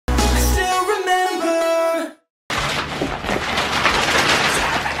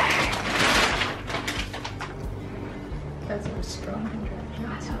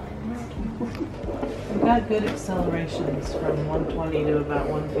got good accelerations from 120 to about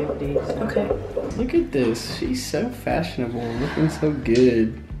 150. So. Okay. Look at this. She's so fashionable, looking so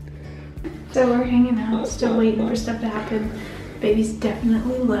good. So we're hanging out, still waiting for stuff to happen. Baby's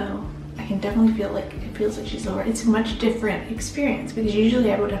definitely low. I can definitely feel like it feels like she's lower. It's a much different experience because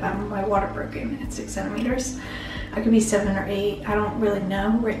usually I would have had my water broken at 6 centimeters. I could be 7 or 8. I don't really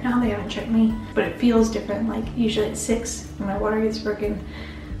know right now. They haven't checked me, but it feels different. Like usually at 6, when my water gets broken,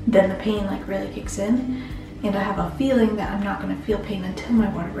 then the pain like really kicks in. And I have a feeling that I'm not going to feel pain until my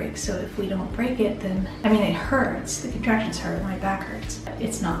water breaks. So if we don't break it, then, I mean, it hurts. The contractions hurt, my back hurts.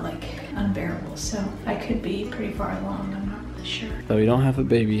 It's not like unbearable. So I could be pretty far along. I'm not really sure. So we don't have a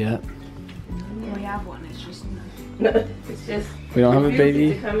baby yet. We have one. It's just it's just we don't have a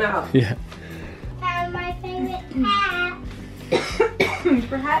baby. To come out. Yeah. Found my favorite hat.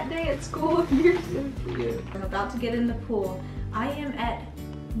 For hat day at school. You're so cute. I'm about to get in the pool. I am at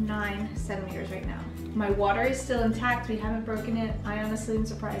 9 centimeters right now. My water is still intact. We haven't broken it. I honestly am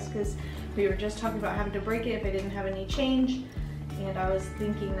surprised because we were just talking about having to break it if I didn't have any change. And I was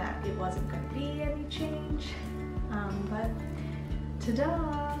thinking that it wasn't going to be any change. But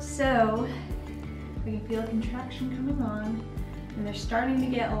ta-da! So I can feel a contraction coming on and they're starting to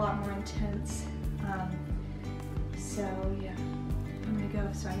get a lot more intense. So yeah, I'm gonna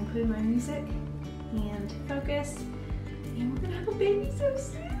go so I can put in my music and focus. And we're gonna have a baby so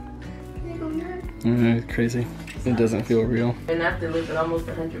soon. Can I go here? It's crazy. It doesn't feel real. And I've delivered almost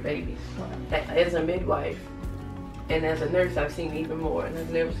 100 babies. As a midwife and as a nurse, I've seen even more, and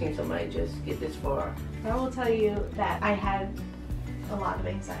I've never seen somebody just get this far. I will tell you that I had a lot of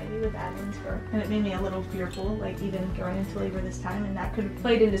anxiety with ADELINE'S birth, and it made me a little fearful, like even going into labor this time, and that could have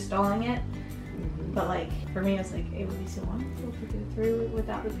played into stalling it. But like for me, it's like it would be so wonderful to go through it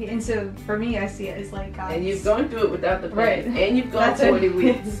without the pain. And so for me, I see it as like God's. And you've gone through it without the pain, right. And you've gone 40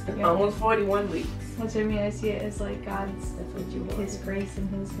 weeks, yeah. almost 41 weeks. Which I mean, I see it as like God's, that's what you want. His grace and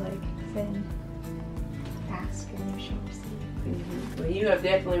His like thing. Ask and you shall receive. Well, you have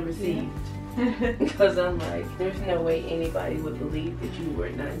definitely received. Because I'm like, there's no way anybody would believe that you were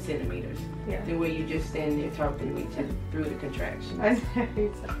 9 centimeters. Yeah. The way you just stand there talking to me through the contractions. I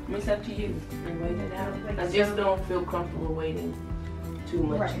mean, it's up to you. And wait it out. Like I just don't feel comfortable waiting too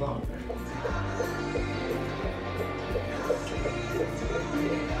much longer.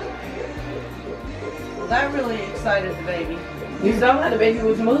 Well, that really excited the baby. You saw how the baby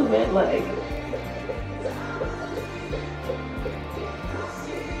was moving, like.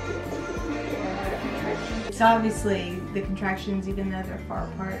 So obviously the contractions, even though they're far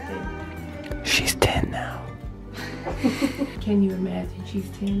apart, She's 10 now. Can you imagine she's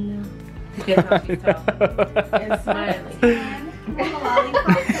 10 now? Look at how she's talking And smiling.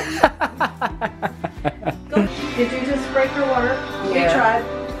 Did you just break your water? Yeah. You tried.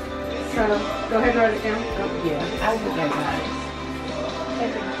 So go ahead and write it down. Yeah, I think I got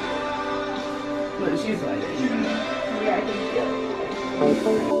it. Look, she's like, Yeah, I can feel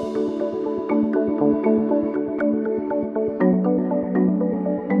it.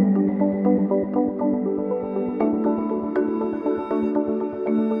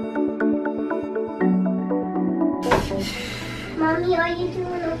 Mommy, are you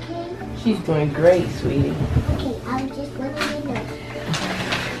doing okay? she's doing great, sweetie. Okay, I'm just letting you know.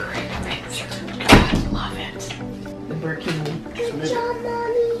 Love it. The burkini. Good job,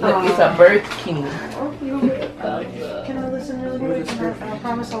 Mommy. Look, it's a burkini. Can I listen really quick? And I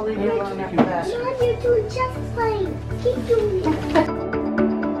promise I'll leave you alone after that. John, you're doing just fine. Keep doing it.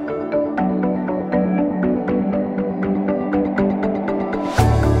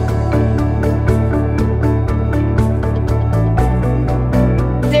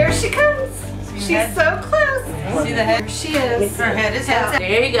 There she comes. She's so close. See the head? She is. Her head is out.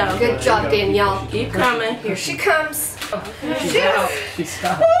 There you go. Good job, Danielle. Keep coming. Here she comes. She's out. She's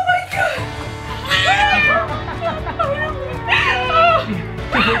out. Oh my God.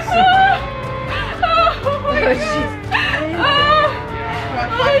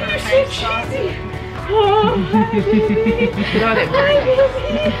 You're so cheesy. Got it, Merryn.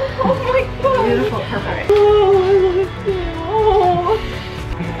 Oh my God. Beautiful, perfect. Oh, I love you. Oh.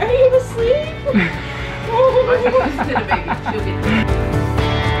 Are you asleep? Oh. Listen to the baby. She'll get there.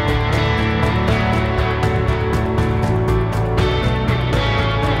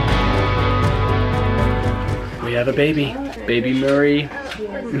 We have a baby. Baby Murray.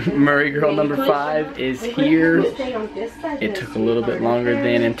 Murray girl number 5 is here. It took a little bit longer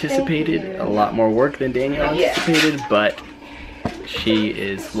than anticipated, a lot more work than Danielle anticipated, but she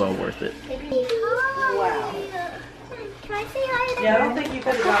is well worth it. Wow. Can I say hi to Yeah, I don't think you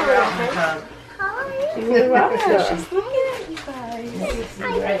could have got her out in time. Hi. You're welcome. She's looking at you guys.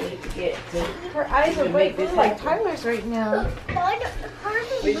 ready to get to. Her eyes are make this like happen. Tyler's right now.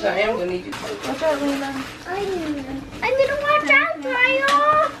 Which I am gonna need you to. Watch out, Lena. I'm gonna watch out,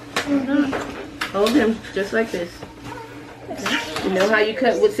 Kyle. Hold him just like this. You know how you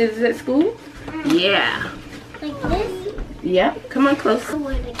cut with scissors at school? Yeah. Like this? Yep. Come on close. I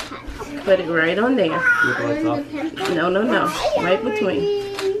want to cut. Put it right on there. The pencil. No, no, no. Right between.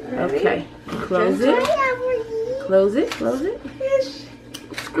 Okay. Close it. Close it. Close it.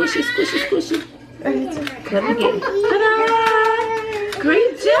 Squishy, squishy, squishy. Cut again. Ta-da!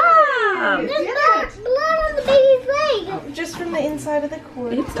 Great job! There's blood on the baby's leg. Just from the inside of the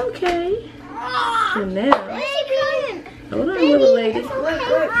cord. It's okay. And now, Baby, hold on, little lady. it's Look.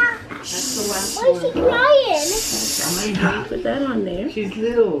 okay. That's the last Why is she crying? Put that on there. She's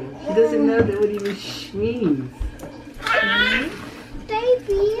little. She doesn't know that what even means.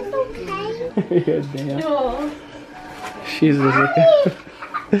 Baby, it's okay. Damn. She's just like,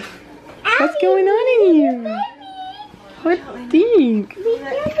 what's going on in here? What stink?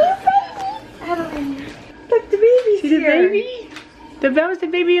 Look, the baby's See the baby? That was the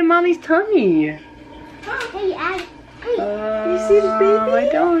baby in mommy's tummy. Hey, Ad. You see the baby? I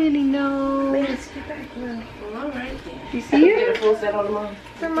don't really know. Let's get back now. All right. You see Get her? a full set on the mom.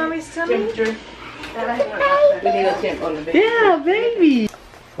 From mommy's tummy? Temperature. We need a temp on the baby. Yeah, baby.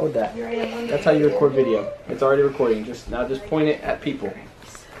 Hold that. That's how you record video. It's already recording. Just point it at people.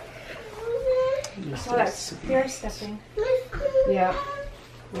 So that's hair stepping. Yeah.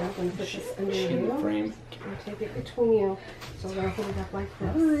 Now I'm going to put this under In the you. frame. And take it between you. So we're going to hold it up like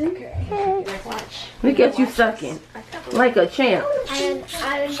this. Okay. Watch. Look at you sucking. Like a champ.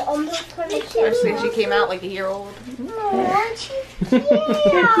 I was almost finished. Especially she came out like a year old. Oh, she's Check you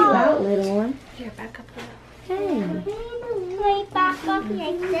cute. out, little one. Here, back up a little. Right back up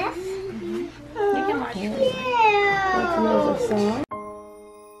like this. You can watch. Yeah.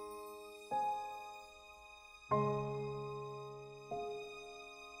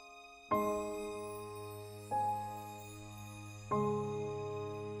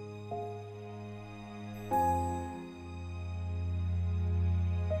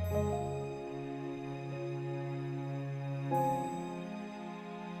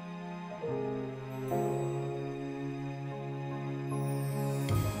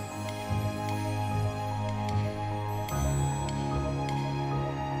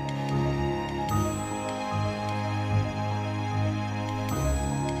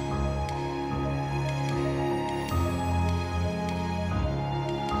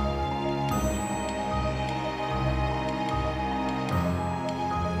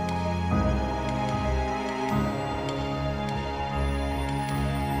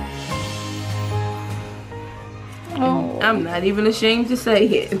 Oh, I'm not even ashamed to say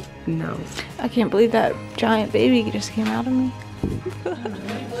it. No. I can't believe that giant baby just came out of me.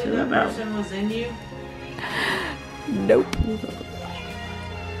 Chill out. Person was in you. Nope.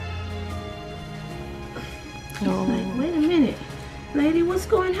 Like, wait a minute. Lady, what's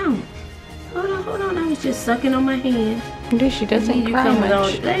going on? Hold on. I was just sucking on my hand. Dude, she doesn't You cry coming on.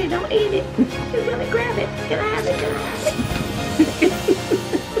 much. Lady, don't eat it. You're gonna grab it. Can I have it? Can I have it?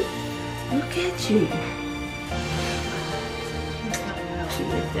 Look at you. She is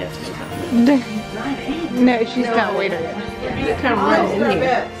definitely coming. No, she's not waiting. You come running in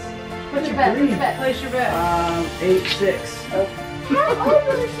here. What's your bet? Place your bet. 8'6". How old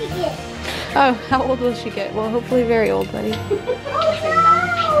will she get? Oh, how old will she get? Well, hopefully very old, buddy.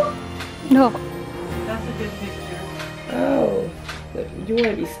 Oh, No. That's a good picture. Oh, you want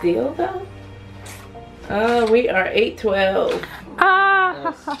to be still though? Oh, we are 8'12".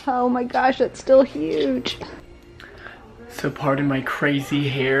 Ah! Oh my gosh, that's still huge. So pardon my crazy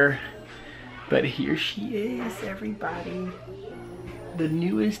hair, but here she is, everybody. The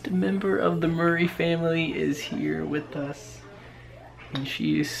newest member of the Murray family is here with us. And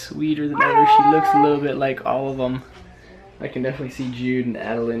she is sweeter than ever. She looks a little bit like all of them. I can definitely see Jude and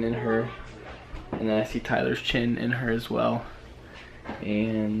Adeline in her. And then I see Tyler's chin in her as well.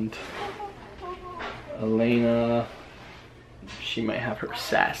 And Elena, she might have her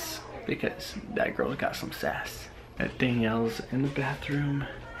sass, because that girl got some sass. Danielle's in the bathroom,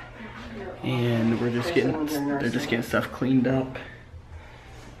 and they're just getting stuff cleaned up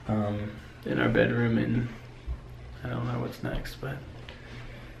in our bedroom, and I don't know what's next, but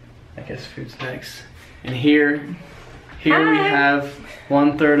I guess food's next. And here we have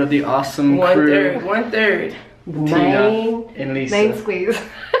 1/3 of the awesome crew. One third. Tina and Lisa. Main squeeze.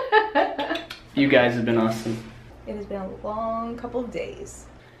 You guys have been awesome. It has been a long couple of days.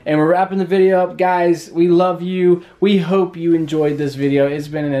 And we're wrapping the video up, guys. We love you. We hope you enjoyed this video. It's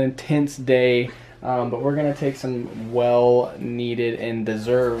been an intense day. But we're gonna take some well needed and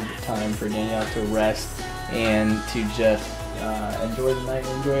deserved time for Danielle to rest and to just enjoy the night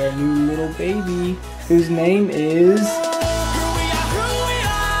and enjoy our new little baby, whose name is